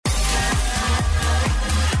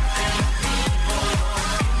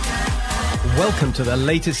Welcome to the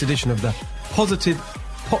latest edition of the Positive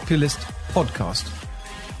Populist Podcast.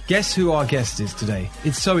 Guess who our guest is today?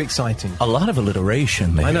 It's so exciting. A lot of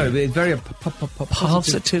alliteration there. I know, it's very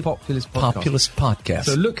positive populist podcast.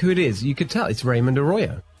 So look who it is. You could tell it's Raymond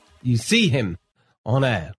Arroyo. You see him on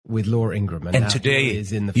air with Laura Ingraham. And today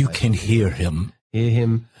is in the you flesh. can hear him. Hear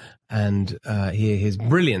him and hear his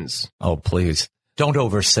brilliance. Oh, please. Don't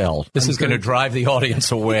oversell. This is going to drive the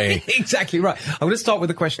audience away. Exactly right. I'm going to start with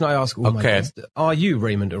the question I ask all my guests. Are you,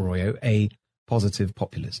 Raymond Arroyo, a positive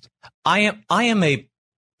populist? I am a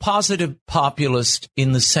positive populist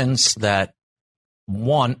in the sense that,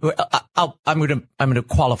 one, I'm going to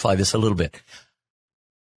qualify this a little bit.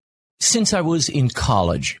 Since I was in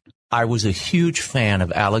college, I was a huge fan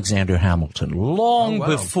of Alexander Hamilton long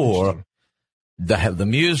before the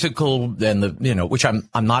musical and which I'm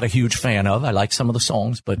not a huge fan of. I like some of the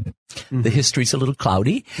songs, but the history's a little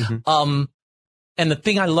cloudy. And the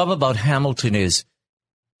thing I love about Hamilton is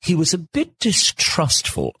he was a bit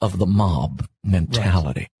distrustful of the mob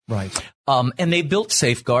mentality. Right. And they built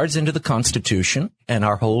safeguards into the Constitution and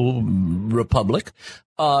our whole republic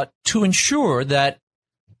to ensure that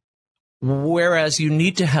whereas you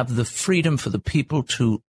need to have the freedom for the people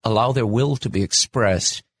to allow their will to be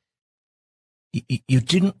expressed, you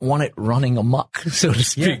didn't want it running amok, so to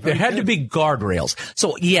speak. Yeah, there had to be guardrails.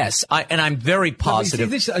 So yes, I'm very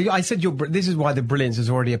positive. I said this is why the brilliance is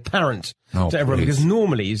already apparent to everyone. Please. Because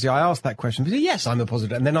normally, you see, I ask that question. Because yes, I'm a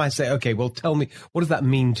positive, and then I say, okay, well, tell me, what does that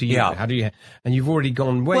mean to you? Yeah. How do you? And you've already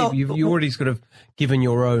gone way. Well, you've already sort of given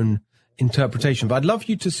your own interpretation. But I'd love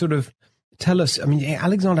you to sort of tell us. I mean,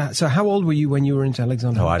 Alexander. So how old were you when you were into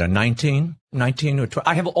Alexander? Oh, I don't know, 19 or 20.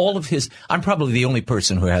 I have all of his. I'm probably the only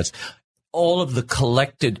person who has all of the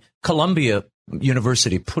collected. Columbia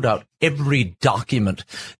University put out every document,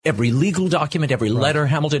 every legal document, every letter.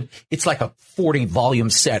 Hamilton. It's like a 40-volume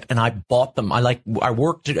set, and I bought them. I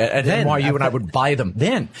worked at NYU, and I would buy them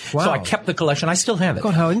then. Wow. So I kept the collection. I still have it.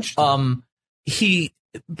 God, how interesting.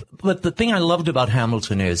 But the thing I loved about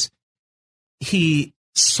Hamilton is he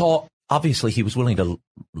saw. Obviously, he was willing to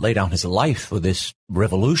lay down his life for this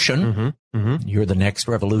revolution. You're the next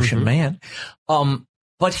revolution man.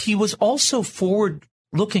 But he was also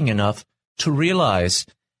forward-looking enough to realize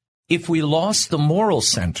if we lost the moral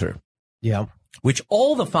center, which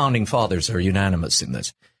all the founding fathers are unanimous in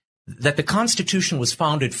this, that the Constitution was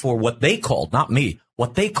founded for what they called, not me,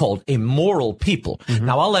 what they called a moral people.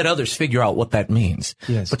 Now, I'll let others figure out what that means.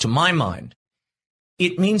 Yes. But to my mind,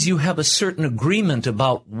 it means you have a certain agreement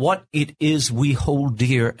about what it is we hold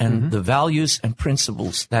dear and the values and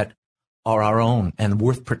principles that are our own and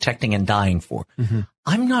worth protecting and dying for.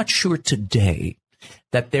 I'm not sure today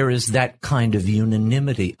that there is that kind of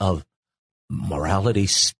unanimity of morality,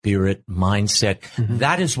 spirit, mindset.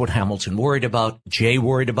 That is what Hamilton worried about. Jay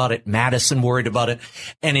worried about it. Madison worried about it.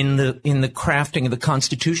 And in the crafting of the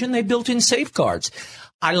Constitution, they built in safeguards.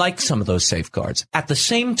 I like some of those safeguards. At the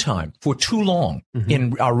same time, for too long,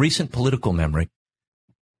 in our recent political memory,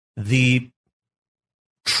 the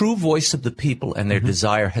true voice of the people and their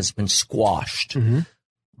desire has been squashed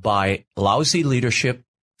by lousy leadership,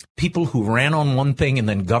 people who ran on one thing and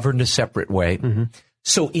then governed a separate way.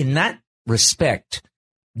 So in that respect,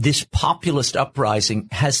 this populist uprising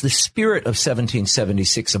has the spirit of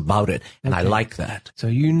 1776 about it, and I like that. So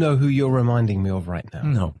you know who you're reminding me of right now?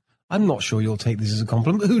 No. I'm not sure you'll take this as a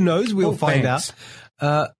compliment. Who knows? We'll find out.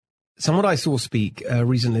 Someone I saw speak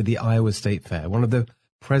recently at the Iowa State Fair, one of the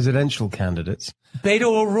presidential candidates. Beto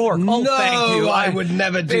O'Rourke. Oh, no, thank you. I would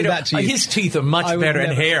never do that to you. His teeth are much better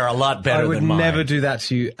and hair a lot better than mine. I would never do that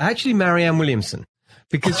to you. Actually, Marianne Williamson.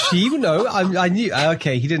 Because she, I knew,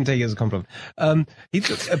 okay, he didn't take it as a compliment.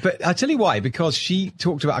 But I'll tell you why, because she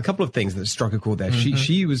talked about a couple of things that struck a chord there.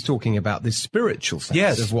 She was talking about this spiritual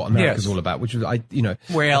sense of what America's all about, which was, I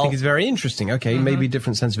think is very interesting. Okay, maybe a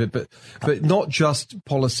different sense of it, but not just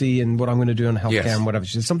policy and what I'm going to do on healthcare and whatever.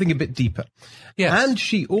 She's something a bit deeper. Yes. And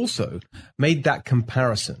she also made that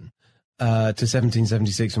comparison, to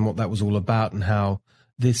 1776 and what that was all about and how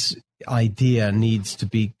this idea needs to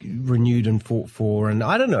be renewed and fought for. And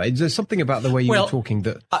I don't know, there's something about the way you were talking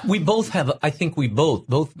that we both have, I think we both,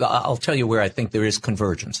 I'll tell you where I think there is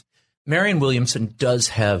convergence. Marianne Williamson does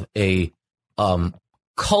have a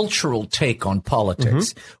cultural take on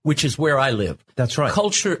politics, which is where I live. That's right.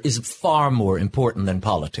 Culture is far more important than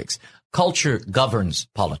politics. Culture governs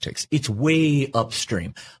politics. It's way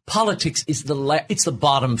upstream. Politics is it's the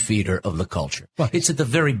bottom feeder of the culture. Right. It's at the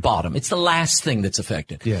very bottom. It's the last thing that's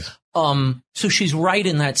affected. Yes. So she's right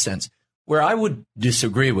in that sense. Where I would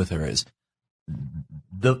disagree with her is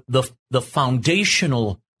the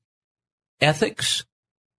foundational ethics,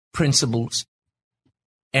 principles,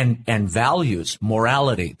 and values,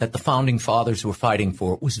 morality that the founding fathers were fighting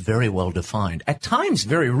for was very well defined, at times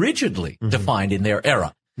very rigidly defined in their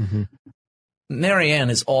era. Marianne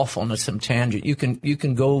is off on some tangent. You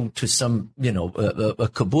can go to some, a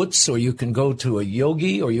kibbutz, or you can go to a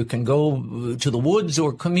yogi, or you can go to the woods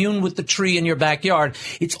or commune with the tree in your backyard.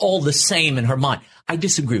 It's all the same in her mind. I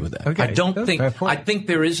disagree with that. Okay. I think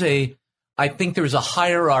there is a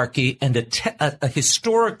hierarchy and a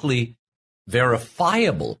historically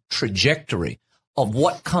verifiable trajectory of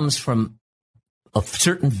what comes from a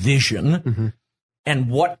certain vision and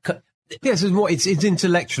what. Yes, it's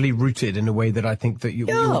intellectually rooted in a way that I think that you.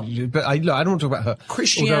 But I don't want to talk about her.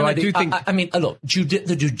 Christianity. I do think. Look,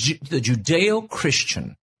 the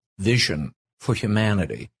Judeo-Christian vision for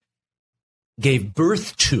humanity gave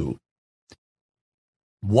birth to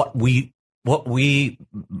what we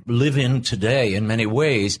live in today in many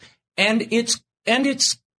ways, and its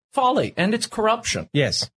folly and its corruption.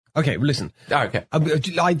 Yes. Okay, well, listen. Okay.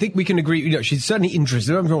 I think we can agree. She's certainly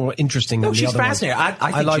interesting. I'm more interesting than the she's other fascinating. ones.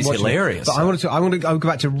 I think like she's hilarious. But I want to go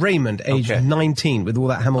back to Raymond, age 19, with all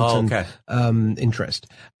that Hamilton interest.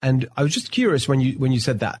 And I was just curious when you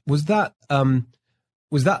said that. Was that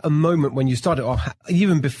a moment when you started, or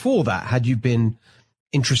even before that, had you been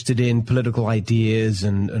interested in political ideas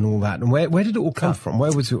and all that? And where did it all come from?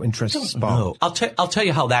 Where was your interest sparked? I'll tell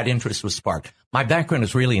you how that interest was sparked. My background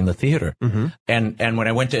is really in the theater. And when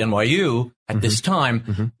I went to NYU at this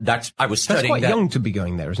time, I was studying. That's quite young to be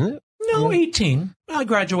going there, isn't it? No, 18. I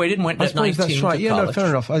graduated and went at 19 that's right. to Yeah, college. no, fair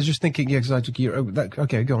enough. I was just thinking, because I took a year.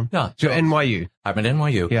 Okay, go on. Yeah, so NYU. I'm at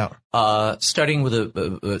NYU. Yeah. Studying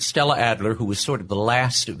with Stella Adler, who was sort of the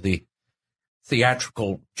last of the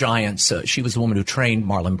theatrical giants. She was the woman who trained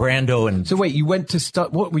Marlon Brando. And so wait, you went to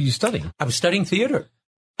what were you studying? I was studying theater.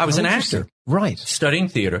 I was an actor. Right. Studying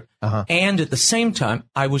theater. And at the same time,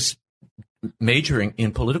 I was majoring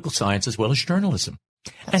in political science as well as journalism.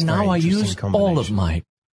 And now I use all of my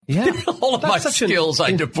skills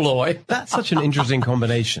I deploy. That's such an interesting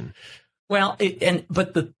combination. Well,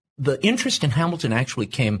 but the interest in Hamilton actually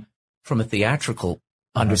came from a theatrical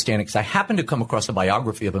understanding, because I happened to come across a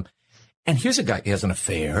biography of him. And here's a guy, he has an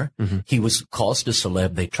affair. He was caused a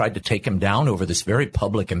celeb. They tried to take him down over this very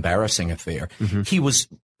public, embarrassing affair. He was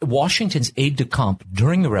Washington's aide-de-camp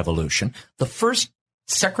during the Revolution, the first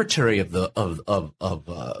secretary of the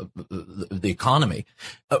economy,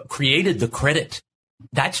 created the credit.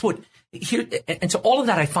 That's what here. And so all of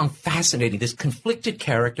that I found fascinating. This conflicted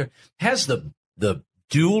character has the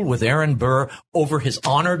duel with Aaron Burr over his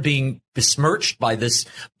honor being besmirched by this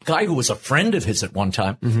guy who was a friend of his at one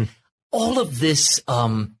time. All of this,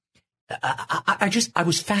 I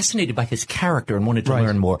was fascinated by his character and wanted to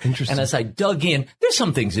learn more. And as I dug in, there's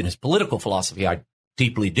some things in his political philosophy I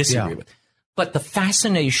deeply disagree with. But the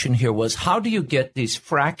fascination here was, how do you get these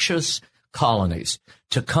fractious colonies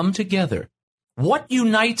to come together? What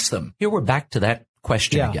unites them? Here we're back to that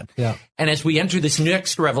question again. And as we enter this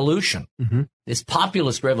next revolution, this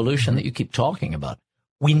populist revolution that you keep talking about,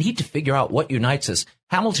 we need to figure out what unites us.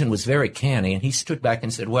 Hamilton was very canny, and he stood back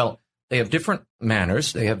and said, well, they have different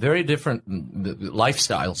manners. They have very different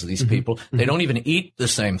lifestyles, these people. They don't even eat the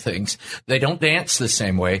same things. They don't dance the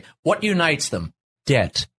same way. What unites them?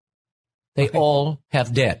 Debt. They all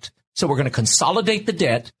have debt. So we're going to consolidate the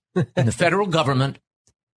debt in the federal government,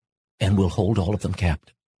 and we'll hold all of them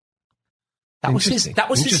captive. That was his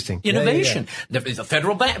innovation. The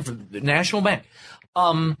federal bank, the national bank.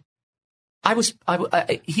 He was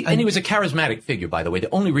a charismatic figure, by the way. The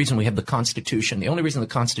only reason we have the Constitution, the only reason the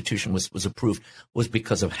Constitution was approved was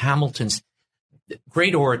because of Hamilton's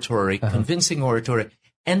great oratory, convincing oratory,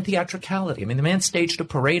 and theatricality. I mean, the man staged a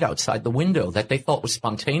parade outside the window that they thought was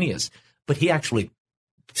spontaneous, but he actually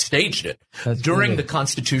staged it during the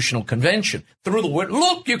Constitutional Convention. Through the window,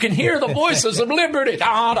 look, you can hear the voices of liberty.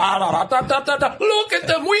 Da, da, da, da, da, da, da. Look at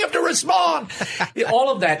them. We have to respond. All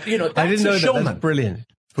of that, that's I didn't know a showman. That's brilliant.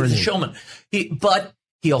 He's a showman. But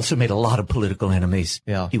he also made a lot of political enemies.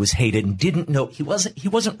 He was hated and didn't know. He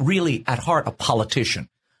wasn't really at heart a politician,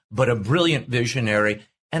 but a brilliant visionary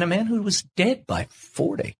and a man who was dead by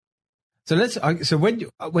 40. So when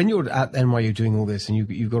you're at NYU doing all this and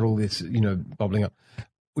you got all this, bubbling up,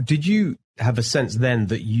 did you have a sense then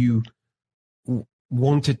that you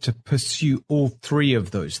wanted to pursue all three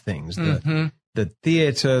of those things, the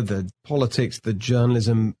theater, the politics, the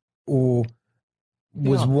journalism, or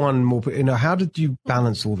was one more, how did you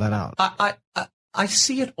balance all that out? I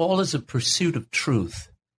see it all as a pursuit of truth.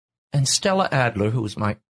 And Stella Adler, who was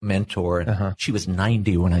my mentor. And she was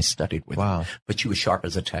 90 when I studied with her. But she was sharp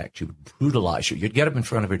as a tack. She would brutalize you. You'd get up in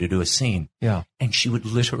front of her to do a scene. Yeah. And she would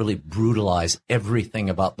literally brutalize everything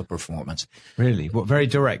about the performance. Really? What, very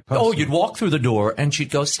direct? Personal. Oh, you'd walk through the door and she'd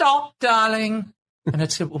go, "Stop, darling." And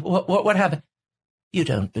I'd say, what happened? "You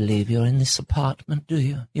don't believe you're in this apartment, do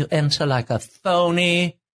you? You enter like a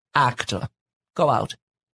phony actor. Go out.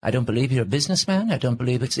 I don't believe you're a businessman. I don't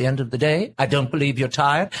believe it's the end of the day. I don't believe you're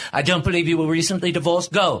tired. I don't believe you were recently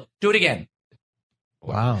divorced. Go. Do it again."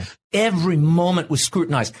 Wow. Every moment was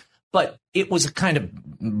scrutinized. But it was a kind of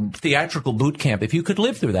theatrical boot camp. If you could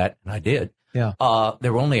live through that, and I did, there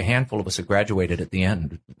were only a handful of us who graduated at the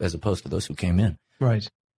end, as opposed to those who came in. Right.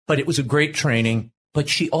 But it was a great training. But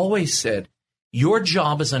she always said, your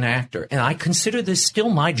job as an actor, and I consider this still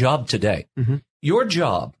my job today, your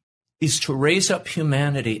job is to raise up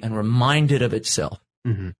humanity and remind it of itself.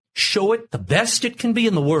 Show it the best it can be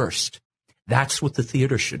and the worst. That's what the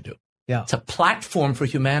theater should do. Yeah. It's a platform for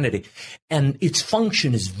humanity. And its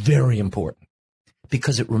function is very important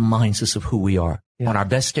because it reminds us of who we are on our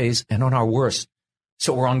best days and on our worst.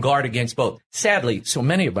 So we're on guard against both. Sadly, so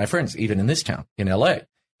many of my friends, even in this town, in LA,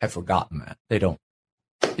 have forgotten that. They don't.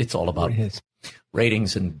 It's all about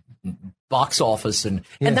ratings and box office. And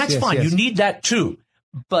that's fine. You need that too.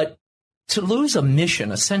 But to lose a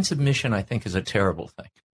mission, a sense of mission, I think is a terrible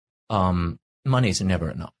thing. Money's never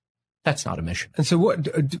enough. That's not a mission. And so what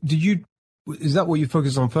is that what you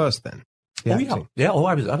focused on first then? Yeah. Oh,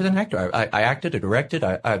 I was an actor. I acted, I directed.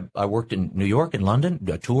 I worked in New York and London,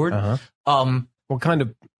 I toured. What kind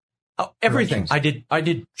of? Everything. I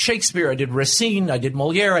did Shakespeare. I did Racine. I did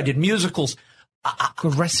Moliere. I did musicals.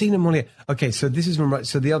 Racine and Moliere. Okay. So this is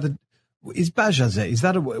so the other is Bajazet. Is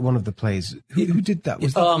that one of the plays? Who did that?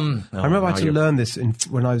 Was that no, I remember I had to learn this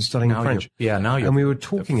when I was studying French. And we were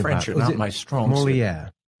talking French about not my strong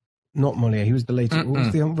Moliere. Not Moliere. He was the later. What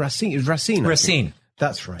was the Racine? It was Racine. Racine.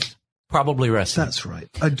 That's right. Probably Racine. That's right.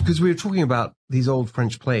 Because we were talking about these old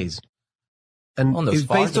French plays, and it was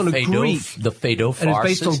based on a Greek. The Feydeau farces. And it's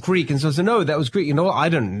based on Greek, and so I said, no, that was Greek. You know, I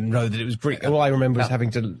don't know that it was Greek. All I remember is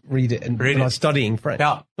having to read it when I was studying French.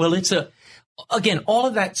 Yeah. Well, it's again all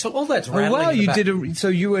of that. So all that's. Oh wow! You did so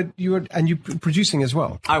you were and you producing as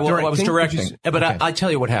well. I was directing, but okay. I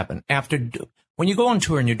tell you what happened when you go on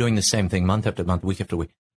tour and you're doing the same thing month after month, week after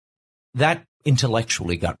week. That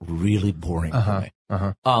intellectually got really boring for me.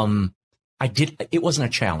 It wasn't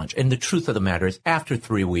a challenge. And the truth of the matter is, after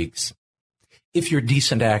 3 weeks, if you're a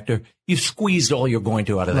decent actor, you've squeezed all you're going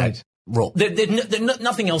to out of that role. There's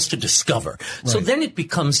nothing else to discover. Right. So then it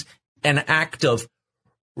becomes an act of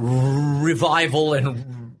revival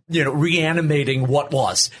and, reanimating what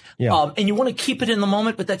was. Yeah. And you want to keep it in the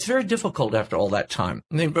moment, but that's very difficult after all that time.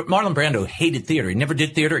 I mean, Marlon Brando hated theater. He never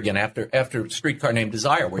did theater again after Streetcar Named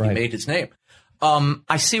Desire, where he made his name.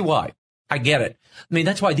 I see why. I get it. I mean,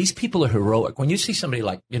 that's why these people are heroic. When you see somebody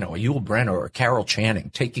like, a Yul Brynner or Carol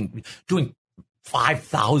Channing doing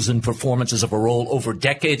 5,000 performances of a role over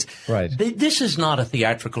decades, this is not a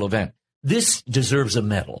theatrical event. This deserves a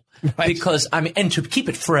medal because, and to keep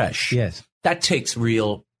it fresh, that takes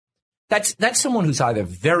that's someone who's either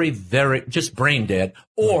very, very just brain dead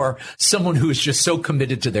or someone who is just so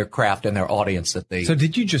committed to their craft and their audience that they. So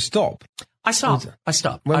did you just stop? I stopped.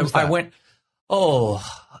 When was that? I went,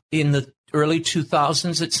 in the early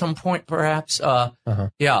 2000s at some point, perhaps.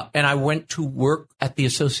 Yeah. And I went to work at the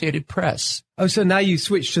Associated Press. Oh, so now you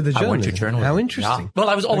switched to the journalism. I went to journalism. How interesting. Yeah. Well,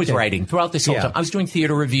 I was always writing throughout this whole time. I was doing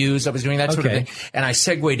theater reviews. I was doing that sort of thing. And I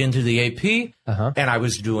segued into the AP, and I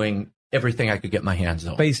was doing everything I could get my hands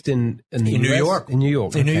on. Based in New York. In New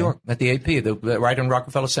York. In New York, at the AP, right in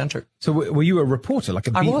Rockefeller Center. So were you a reporter, like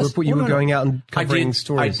a beat reporter? You were going out and covering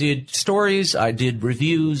stories? I did stories. I did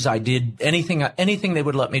reviews. I did anything they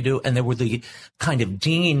would let me do. And there were the kind of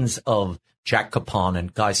deans of Jack Capon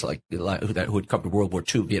and guys like who had covered World War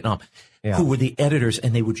II, Vietnam, who were the editors,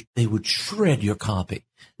 and they would shred your copy.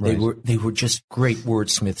 Right. They were just great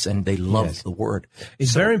wordsmiths, and they loved the word.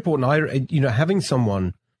 It's very important. Having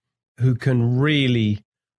someone who can really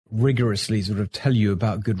rigorously sort of tell you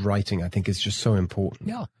about good writing, I think is just so important.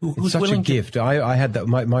 Yeah. It's such a gift. I had that,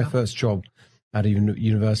 my first job at a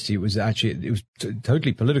university, it was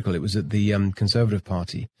totally political. It was at the Conservative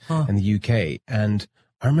Party in the UK. And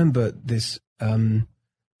I remember this, it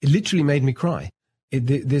literally made me cry.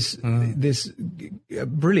 This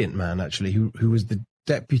brilliant man, actually, who was the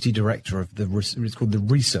deputy director of it's called the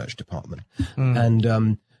research department.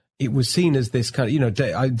 And, it was seen as this kind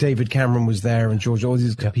of, David Cameron was there and George, all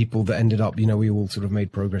these people that ended up, we all sort of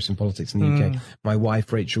made progress in politics in the UK. My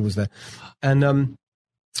wife, Rachel, was there. And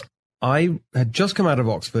I had just come out of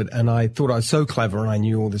Oxford and I thought I was so clever and I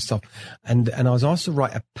knew all this stuff. And I was asked to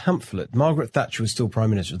write a pamphlet. Margaret Thatcher was still Prime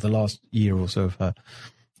Minister the last year or so of her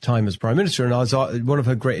time as Prime Minister. And I was one of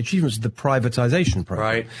her great achievements was the privatization program.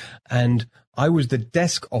 Right. And I was the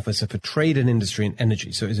desk officer for trade and industry and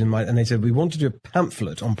energy. So it was and they said, we want to do a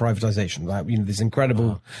pamphlet on privatization, like, this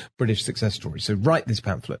incredible British success story. So write this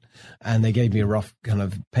pamphlet. And they gave me a rough kind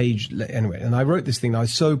of page anyway. And I wrote this thing. And I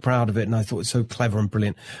was so proud of it. And I thought it was so clever and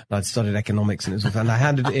brilliant. And I'd studied economics and I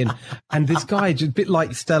handed it in. And this guy, just a bit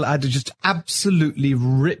like Stella, had just absolutely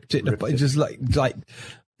ripped it apart. Just like,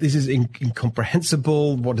 this is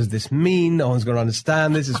incomprehensible. What does this mean? No one's going to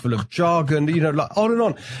understand. This is full of jargon, like on and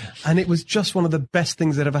on. And it was just one of the best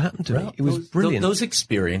things that ever happened to me. It was brilliant. Those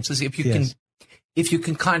experiences, if you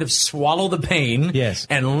can kind of swallow the pain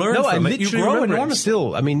and learn from it, you grow in it.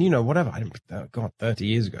 Still, I mean, whatever. 30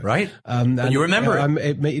 years ago. Right. And you remember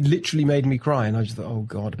it. It literally made me cry. And I just thought, oh,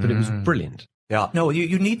 God. But it was brilliant. Yeah. No,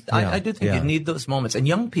 you need, I do think you need those moments. And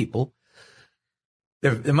young people,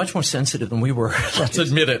 they're much more sensitive than we were. Let's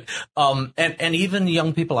admit it. And even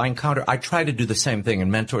young people I encounter, I try to do the same thing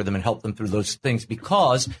and mentor them and help them through those things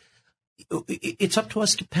because it's up to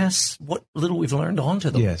us to pass what little we've learned on to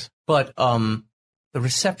them. Yes. But the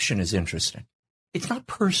reception is interesting. It's not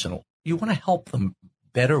personal. You want to help them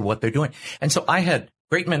better what they're doing. And so I had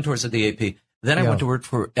great mentors at the AP. Then I went to work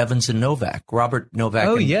for Evans and Novak, Robert Novak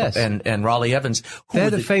and Raleigh Evans.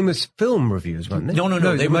 They're the famous film reviewers, weren't they? No.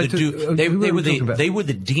 They were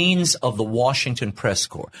the deans of the Washington Press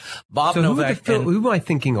Corps. Bob Novak. Who am I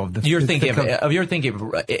thinking of? You're thinking of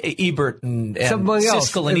Ebert and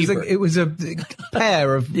Siskel and Ebert. It was a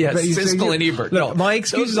pair of Siskel and Ebert. Look, my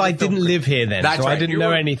excuse is I didn't live here then, so I didn't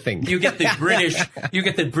know anything. You get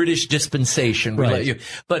the British dispensation. Right.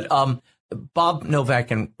 But Bob Novak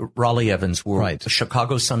and Raleigh Evans were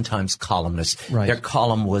Chicago Sun-Times columnists. Right. Their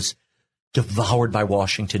column was devoured by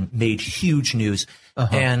Washington, made huge news.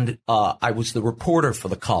 And I was the reporter for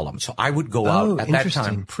the column. So I would go out at that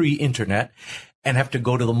time, pre-internet, and have to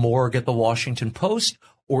go to the morgue at the Washington Post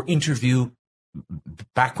or interview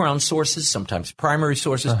background sources, sometimes primary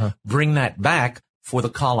sources, bring that back for the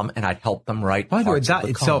column, and I'd help them write. By the way, that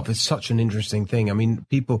itself is such an interesting thing. I mean,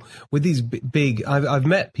 people with these big, I've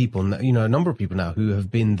met people, a number of people now who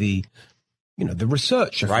have been the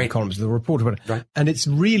researcher for the columns, the reporter, and it's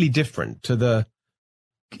really different to the.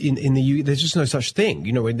 In the UK, there's just no such thing.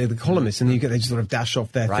 The columnists in the UK, they just sort of dash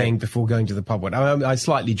off their thing before going to the pub. I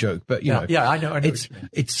slightly joke, but I know.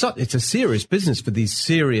 It's a serious business for these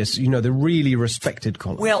serious, the really respected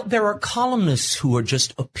columnists. Well, there are columnists who are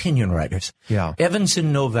just opinion writers. Yeah. Evans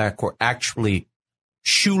and Novak were actually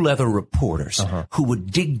shoe leather reporters who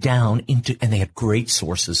would dig down into, and they had great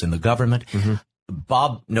sources in the government.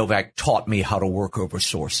 Bob Novak taught me how to work over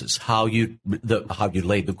sources, how you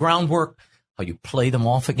lay the groundwork, how you play them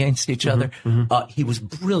off against each other. He was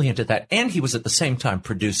brilliant at that. And he was at the same time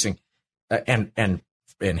producing and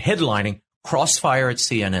headlining Crossfire at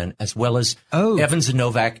CNN, as well as Evans and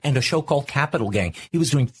Novak and a show called Capital Gang. He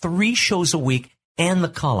was doing 3 shows a week and the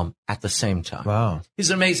column at the same time. Wow. He's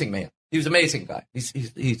an amazing man. He was an amazing guy.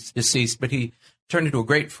 He's deceased, but he turned into a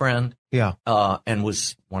great friend. Yeah. And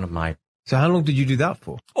was one of my... So how long did you do that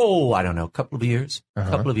for? Oh, I don't know. A couple of years.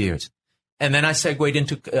 And then I segued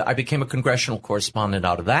into, I became a congressional correspondent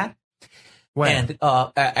out of that. Where? And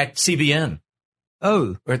at CBN.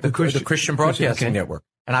 Oh. The Christian Broadcasting Network.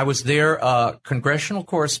 And I was there, congressional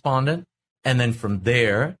correspondent. And then from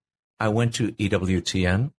there, I went to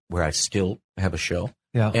EWTN, where I still have a show.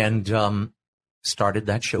 Yeah. And started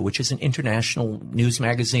that show, which is an international news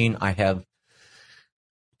magazine. I have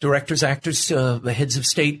directors, actors, the heads of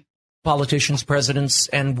state, politicians, presidents,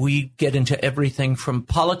 and we get into everything from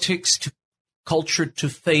politics to culture to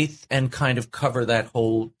faith and kind of cover that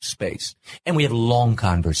whole space. And we have long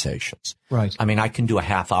conversations. Right. I mean, I can do a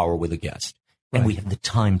half hour with a guest, and we have the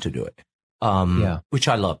time to do it, which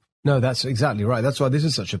I love. No, that's exactly right. That's why this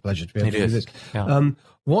is such a pleasure to be able to do this. Yeah. A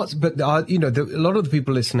lot of the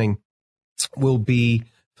people listening will be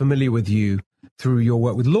familiar with you through your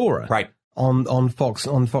work with Laura. Right. On Fox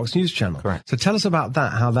News Channel. Correct. So tell us about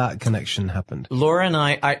that, how that connection happened. Laura and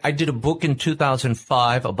I did a book in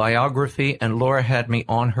 2005, a biography, and Laura had me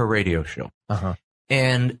on her radio show.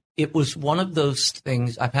 And it was one of those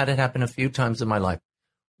things, I've had it happen a few times in my life,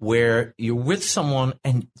 where you're with someone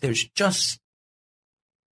and there's just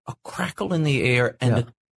a crackle in the air and the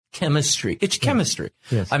chemistry. It's chemistry.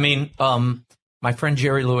 Yes. I mean, my friend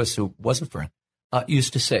Jerry Lewis, who was a friend,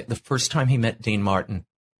 used to say the first time he met Dean Martin,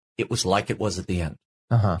 it was like it was at the end.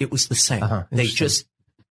 It was the same.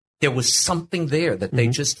 There was something there that they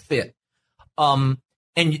just fit.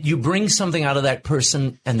 and you bring something out of that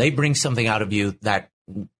person, and they bring something out of you that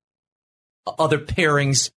other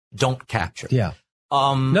pairings don't capture. Yeah.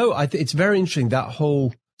 No, it's very interesting, that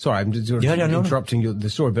whole. Sorry, I'm just sort of interrupting the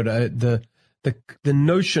story, but the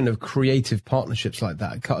notion of creative partnerships like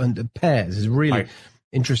that and pairs is really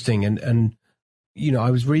interesting. And you know,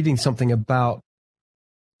 I was reading something about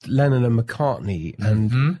Lennon and McCartney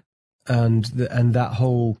and that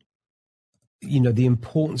whole, you know, the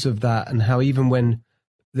importance of that, and how even when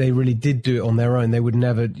they really did do it on their own, they would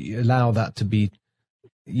never allow that to be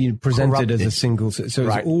presented corrupted as a single. So it's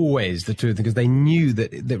always the two of them, because they knew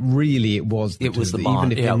that really it was the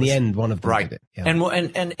bond. Even if in the end one of them did it. Yeah.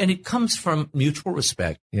 And it comes from mutual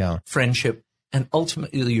respect, friendship, and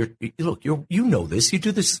ultimately you know this. You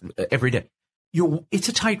do this every day. It's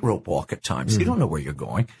a tightrope walk at times. You don't know where you're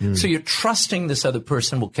going. So you're trusting this other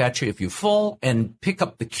person will catch you if you fall and pick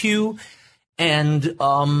up the cue. And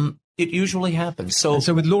it usually happens. So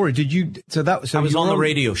with Laura, I was on the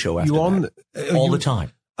radio show after all the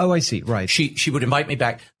time. Oh, I see. Right. She would invite me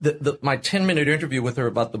back. My 10-minute interview with her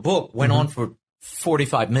about the book went on for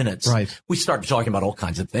 45 minutes. Right. We started talking about all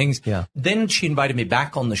kinds of things. Yeah. Then she invited me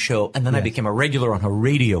back on the show, and then I became a regular on her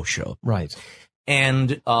radio show. Right.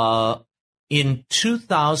 And in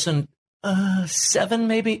 2007,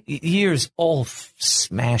 maybe, years all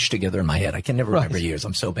smashed together in my head. I can never remember years.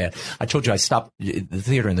 I'm so bad. I told you I stopped the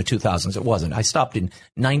theater in the 2000s. It wasn't. I stopped in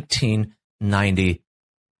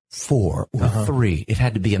 1994 or 3. It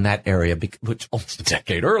had to be in that area, which almost a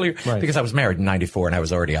decade earlier, because I was married in 94 and I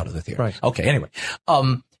was already out of the theater. Right. Okay. Anyway,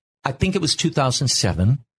 I think it was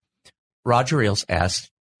 2007. Roger Ailes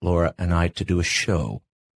asked Laura and I to do a show.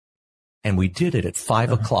 And we did it at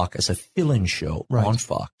 5 o'clock as a fill-in show on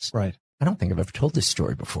Fox. Right. I don't think I've ever told this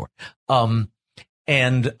story before. And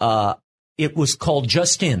it was called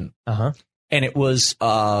Just In. And it was,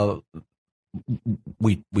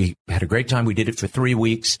 we had a great time. We did it for 3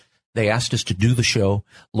 weeks. They asked us to do the show.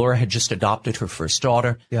 Laura had just adopted her first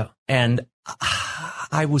daughter. Yeah. And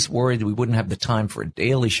I was worried we wouldn't have the time for a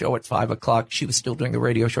daily show at 5 o'clock. She was still doing the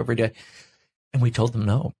radio show every day. And we told them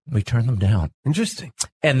no. We turned them down. Interesting.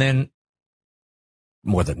 And then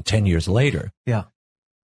more than 10 years later,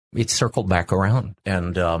 it circled back around,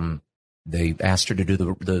 and they asked her to do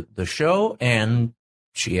the show, and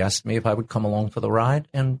she asked me if I would come along for the ride,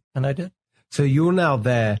 and I did. So you're now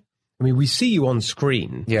there. I mean, we see you on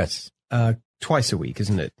screen. Yes. Twice a week,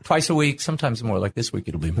 isn't it? Twice a week, sometimes more. Like this week,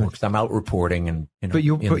 it'll be more because I'm out reporting, and But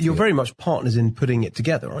you're very much partners in putting it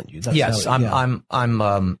together, aren't you? Yes, I'm.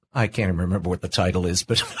 I can't even remember what the title is,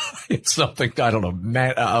 but it's something I don't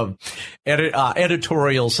know,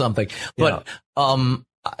 editorial something. But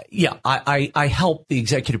I help the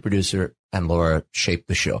executive producer and Laura shape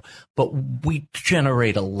the show, but we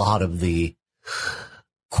generate a lot of the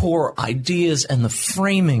core ideas and the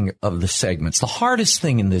framing of the segments. The hardest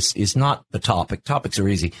thing in this is not the topic. Topics are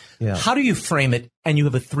easy. Yeah. How do you frame it? And you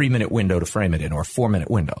have a 3-minute window to frame it in, or a 4-minute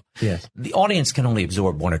window. Yes. The audience can only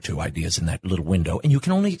absorb 1 or 2 ideas in that little window, and you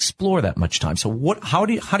can only explore that much time. So how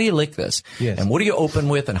do you lick this? Yes. And what do you open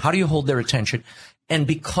with, and how do you hold their attention? And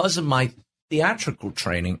because of my theatrical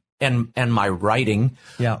training and my writing,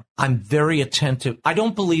 I'm very attentive. I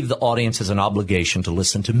don't believe the audience has an obligation to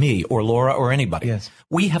listen to me or Laura or anybody. Yes.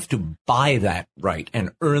 We have to buy that right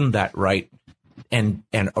and earn that right and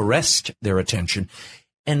arrest their attention.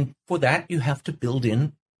 And for that, you have to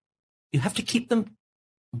you have to keep them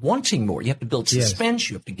wanting more. You have to build suspense.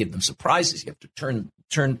 Yes. You have to give them surprises. You have to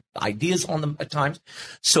turn ideas on them at times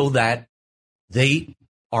so that they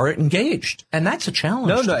are engaged. And that's a challenge.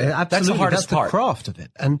 No, absolutely. That's the hardest part. The craft of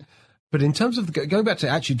it. But in terms of going back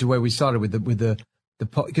to where we started with the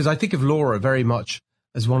because I think of Laura very much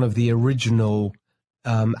as one of the original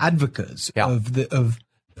advocates of the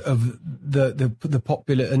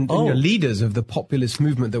popular and leaders of the populist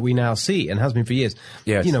movement that we now see and has been for years.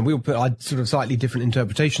 Yes. You know, we'll put sort of slightly different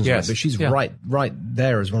interpretations of it, but she's right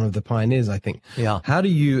there as one of the pioneers, I think. Yeah. How do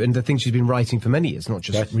you, and the thing she's been writing for many years, not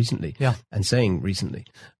just recently, and saying recently.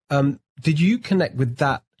 Did you connect with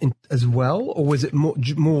that as well, or was it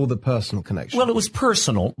more the personal connection? Well, it was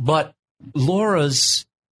personal, but Laura's,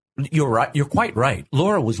 you're right. You're quite right.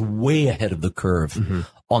 Laura was way ahead of the curve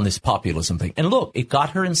on this populism thing. And look, it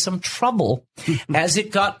got her in some trouble as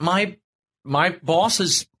it got my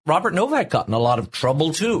bosses. Robert Novak got in a lot of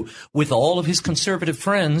trouble, too, with all of his conservative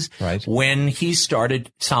friends when he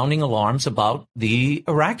started sounding alarms about the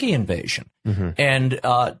Iraqi invasion and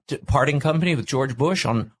parting company with George Bush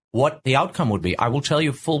on what the outcome would be. I will tell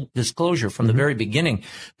you full disclosure from the very beginning,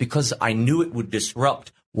 because I knew it would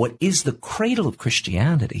disrupt what is the cradle of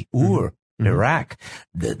Christianity, Iraq,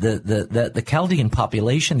 the Chaldean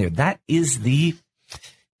population there. That is the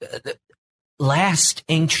last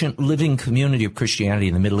ancient living community of Christianity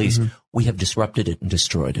in the Middle East, we have disrupted it and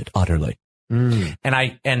destroyed it utterly. And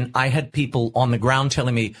I had people on the ground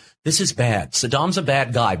telling me, this is bad. Saddam's a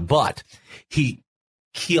bad guy, but he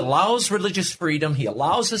allows religious freedom. He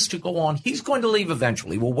allows us to go on. He's going to leave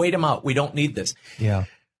eventually. We'll wait him out. We don't need this. Yeah.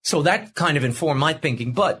 So that kind of informed my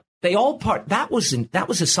thinking, but that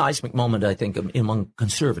was a seismic moment, I think, among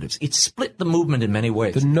conservatives. It split the movement in many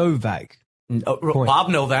ways. The Novak. Bob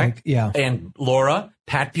Novak and Laura,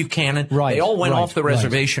 Pat Buchanan, they all went off the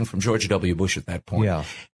reservation from George W. Bush at that point. Yeah.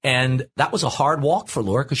 And that was a hard walk for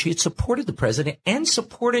Laura because she had supported the president and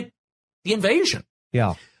supported the invasion.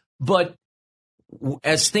 Yeah. But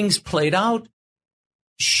as things played out,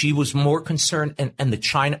 she was more concerned, and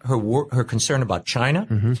her concern about China,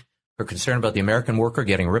 her concern about the American worker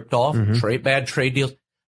getting ripped off, bad trade deals,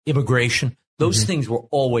 immigration, those things were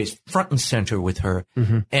always front and center with her.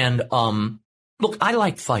 And look, I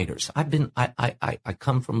like fighters. I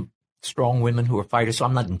come from strong women who are fighters, so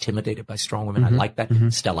I'm not intimidated by strong women. I like that.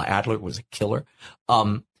 Stella Adler was a killer.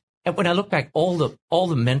 And when I look back, all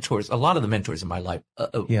the mentors, a lot of the mentors in my life,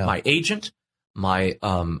 my agent,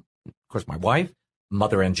 of course, my wife,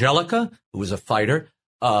 Mother Angelica, who was a fighter,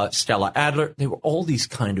 Stella Adler, they were all these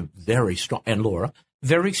kind of very strong, and Laura,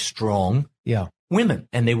 very strong women,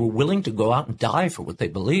 and they were willing to go out and die for what they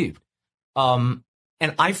believed. And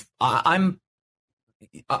I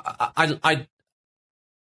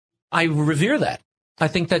revere that. I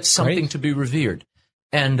think that's something to be revered.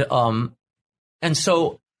 And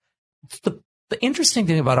so the interesting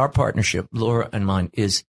thing about our partnership, Laura and mine,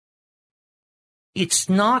 is it's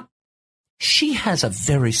not, she has a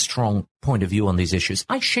very strong point of view on these issues.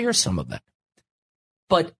 I share some of that.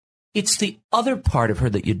 But it's the other part of her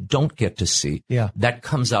that you don't get to see that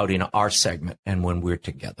comes out in our segment and when we're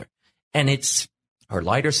together. And it's her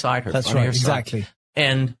lighter side, her funnier side. Exactly.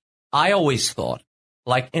 And I always thought,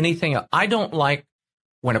 like anything, I don't like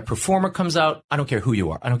when a performer comes out, I don't care who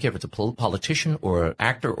you are. I don't care if it's a politician or an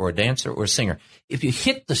actor or a dancer or a singer. If you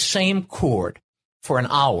hit the same chord for an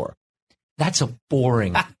hour, that's a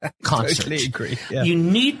boring concert. Totally agree. Yeah. You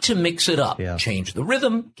need to mix it up. Yeah. Change the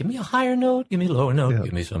rhythm. Give me a higher note. Give me a lower note.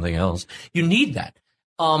 Give me something else. You need that.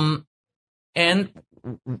 And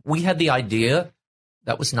we had the idea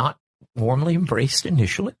that was not warmly embraced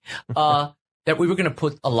initially, that we were going to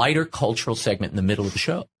put a lighter cultural segment in the middle of the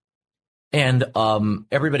show. And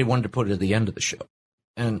everybody wanted to put it at the end of the show.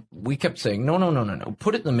 And we kept saying, no.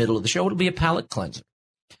 Put it in the middle of the show. It'll be a palate cleanser.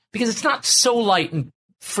 Because it's not so light and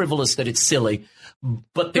frivolous that it's silly,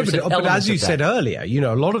 but there's an element but as you of that. said earlier,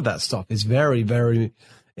 a lot of that stuff is very, very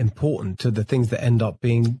important to the things that end up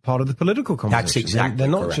being part of the political conversation. That's exactly They're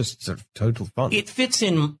not correct. just sort of total fun. It fits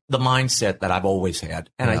in the mindset that I've always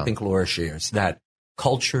had, and I think Laura shares, that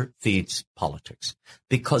culture feeds politics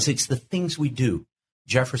because it's the things we do.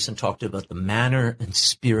 Jefferson talked about the manner and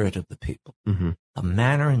spirit of the people. The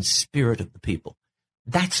manner and spirit of the people.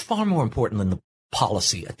 That's far more important than the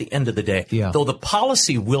policy at the end of the day. Though the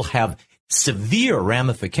policy will have severe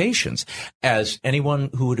ramifications, as anyone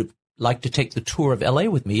who would have liked to take the tour of L.A.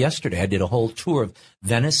 with me yesterday. I did a whole tour of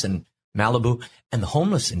Venice and Malibu and the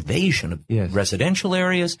homeless invasion of residential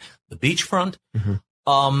areas, the beachfront.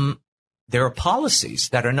 There are policies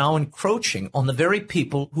that are now encroaching on the very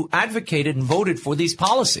people who advocated and voted for these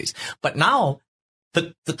policies. But now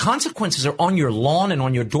the consequences are on your lawn and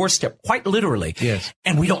on your doorstep, quite literally.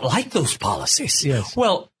 And we don't like those policies.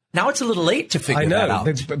 Well, now it's a little late to figure that out.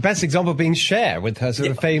 The best example being Cher with her sort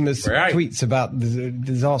of famous tweets about the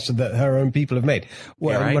disaster that her own people have made.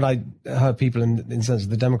 When I heard people in sense of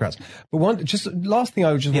the Democrats. But last thing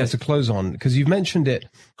I just wanted to close on, because you've mentioned it.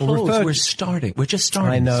 We're starting. We're just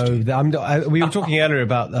starting. I know. We were talking earlier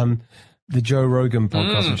about the Joe Rogan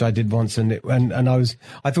podcast, which I did once, and I thought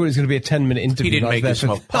it was going to be a 10-minute interview. He didn't make you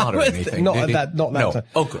smoke pot or anything. Not that no. time.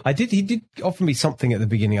 Oh, good. He did offer me something at the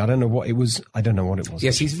beginning. I don't know what it was.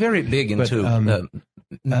 Yes, he's very big into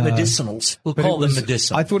medicinals. We'll call them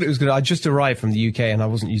medicinals. I thought it was good. I just arrived from the UK and I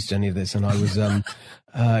wasn't used to any of this, and I was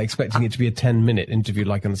expecting it to be a 10-minute interview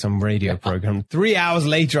like on some radio program. 3 hours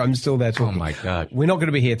later, I'm still there talking. Oh my God. We're not going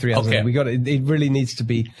to be here 3 hours later. It really needs to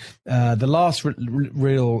be the last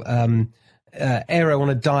real area I want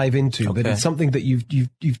to dive into, but it's something that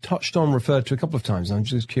you've touched on, referred to a couple of times. And I'm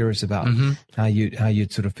just curious about how you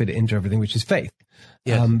sort of fit it into everything, which is faith.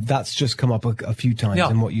 That's just come up a few times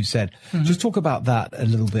in what you said. Just talk about that a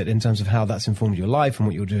little bit in terms of how that's informed your life and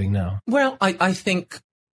what you're doing now. Well,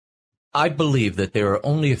 I believe that there are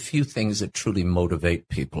only a few things that truly motivate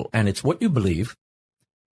people, and it's what you believe,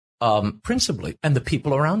 principally, and the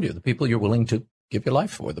people around you, the people you're willing to give your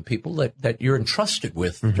life for, the people that you're entrusted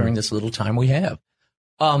with during this little time we have.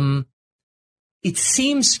 It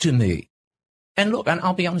seems to me, and look, and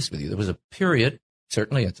I'll be honest with you, there was a period,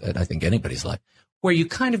 certainly I think anybody's life, where you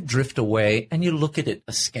kind of drift away and you look at it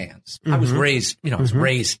askance. I was raised, I was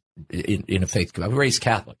raised in a faith, I was raised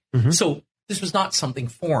Catholic. So this was not something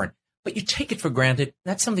foreign, but you take it for granted.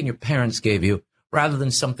 That's something your parents gave you rather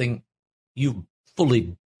than something you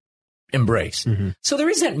fully embrace. So there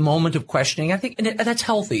is that moment of questioning, I think, and that's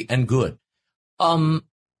healthy and good.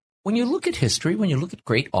 When you look at history, when you look at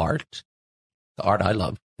great art, the art I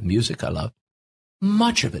love, the music I love,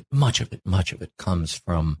 much of it comes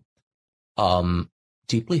from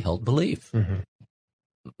deeply held belief,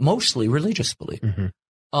 mostly religious belief,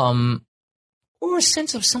 or a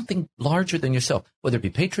sense of something larger than yourself, whether it be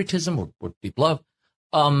patriotism or deep love.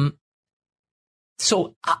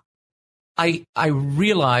 So I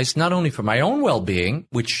realized, not only for my own well-being,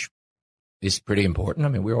 which is pretty important. I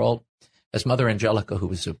mean, we're all, as Mother Angelica, who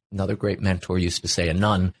was another great mentor, used to say, a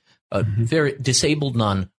nun, a very disabled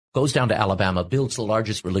nun, goes down to Alabama, builds the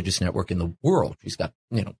largest religious network in the world. She's got,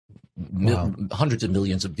 hundreds of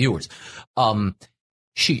millions of viewers.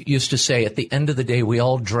 She used to say, at the end of the day, we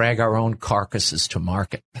all drag our own carcasses to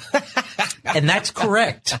market. And that's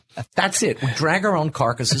correct. That's it. We drag our own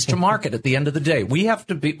carcasses to market at the end of the day.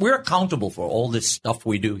 We're accountable for all this stuff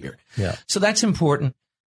we do here. Yeah. So that's important.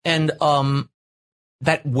 And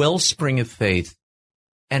that wellspring of faith,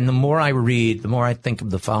 and the more I read, the more I think of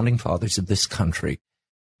the founding fathers of this country,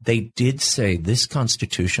 they did say this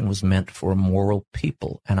Constitution was meant for a moral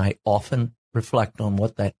people. And I often reflect on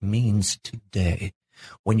what that means today.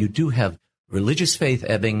 When you do have religious faith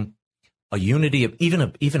ebbing, a unity of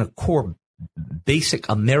even a core basic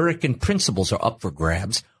American principles are up for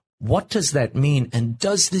grabs. What does that mean? And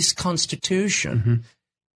does this Constitution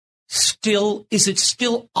is it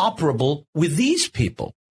still operable with these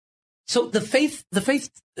people? So the faith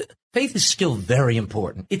is still very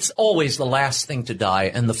important. It's always the last thing to die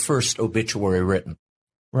and the first obituary written.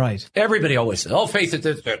 Right. Everybody always says, "Oh, faith,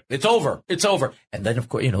 it's over, it's over." And then, of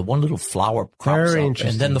course, one little flower crops up,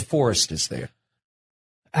 and then the forest is there.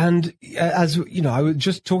 And as you know, I was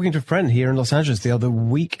just talking to a friend here in Los Angeles the other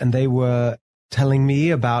week, and they were telling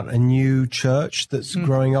me about a new church that's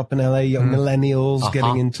growing up in LA, young millennials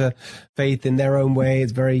getting into faith in their own way.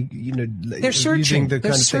 It's very, they're searching.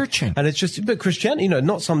 They're searching. And it's just, but Christianity,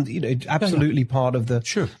 not some, absolutely part of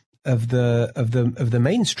the, of the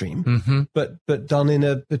mainstream, but done in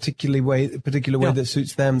a particular way that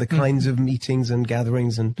suits them, the kinds of meetings and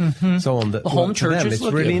gatherings and so on. That the home churches, it's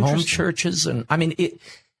really interesting. Home churches, and I mean,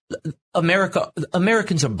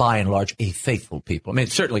 Americans are by and large a faithful people. I mean,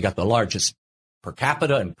 it's certainly got the largest per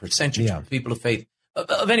capita and percentage of people of faith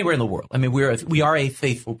of anywhere in the world. I mean, we are a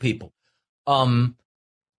faithful people, and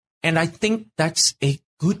I think that's a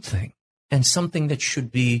good thing and something that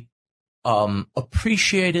should be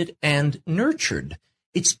appreciated and nurtured.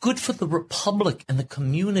 It's good for the republic and the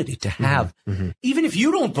community to have, even if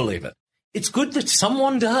you don't believe it. It's good that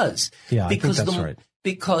someone does. Yeah, because I think that's right.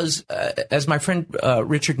 Because as my friend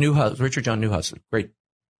Richard John Newhouse, a great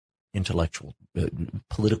intellectual,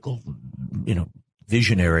 political,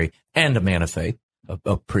 visionary, and a man of faith,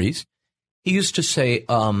 a priest, he used to say,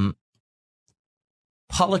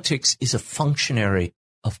 politics is a functionary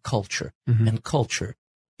of culture, and culture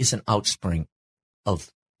is an outspring of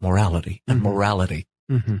morality, and morality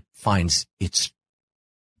finds its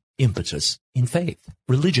impetus in faith,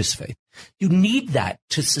 religious faith. You need that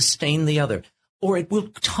to sustain the other, or it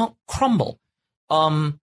will crumble.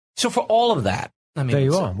 So for all of that, I mean, there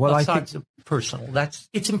you are. Well, I think personal.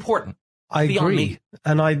 It's important. I agree,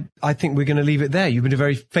 and I think we're going to leave it there. You've been a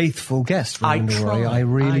very faithful guest, Raymond Arroyo. I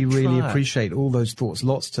really appreciate all those thoughts.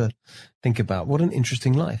 Lots to think about. What an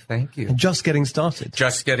interesting life. Thank you. And just getting started.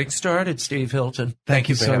 Just getting started, Steve Hilton. Thank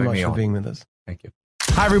you so much for being with us. Thank you.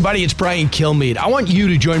 Hi, everybody. It's Brian Kilmeade. I want you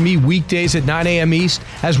to join me weekdays at 9 a.m. East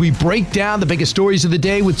as we break down the biggest stories of the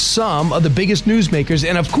day with some of the biggest newsmakers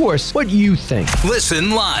and, of course, what you think.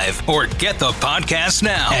 Listen live or get the podcast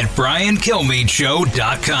now at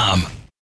BrianKilmeadShow.com.